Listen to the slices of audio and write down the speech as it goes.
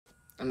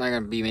I'm not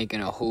gonna be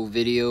making a whole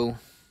video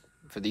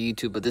for the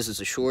YouTube, but this is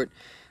a short.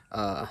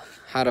 How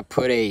to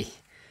put a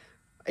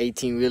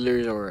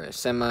 18-wheelers or a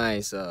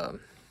semi's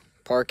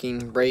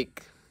parking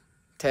brake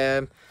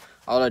tab.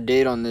 All I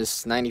did on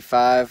this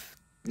 95,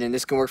 and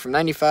this can work from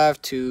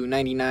 95 to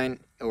 99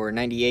 or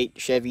 98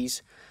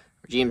 Chevys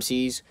or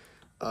GMCs.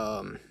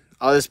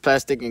 All this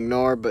plastic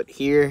ignore, but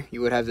here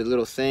you would have the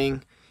little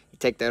thing. You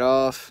take that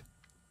off.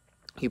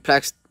 You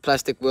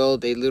plastic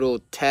weld a little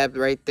tab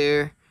right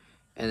there,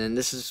 and then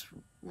this is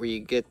where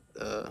you get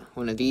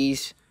one of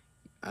these.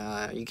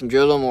 You can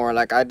drill them, or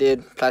like I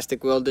did,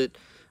 plastic welded.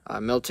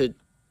 Melted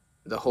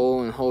the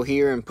hole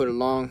here and put a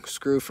long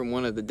screw from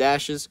one of the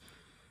dashes,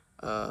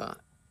 and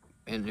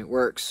it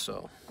works.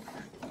 So,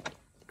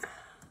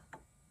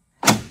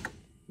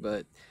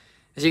 but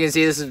as you can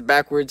see, this is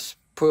backwards.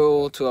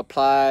 Pull to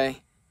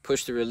apply,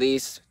 push to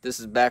release. This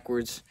is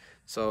backwards.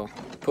 So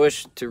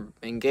push to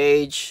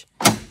engage,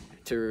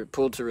 to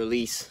pull to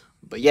release.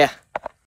 But yeah,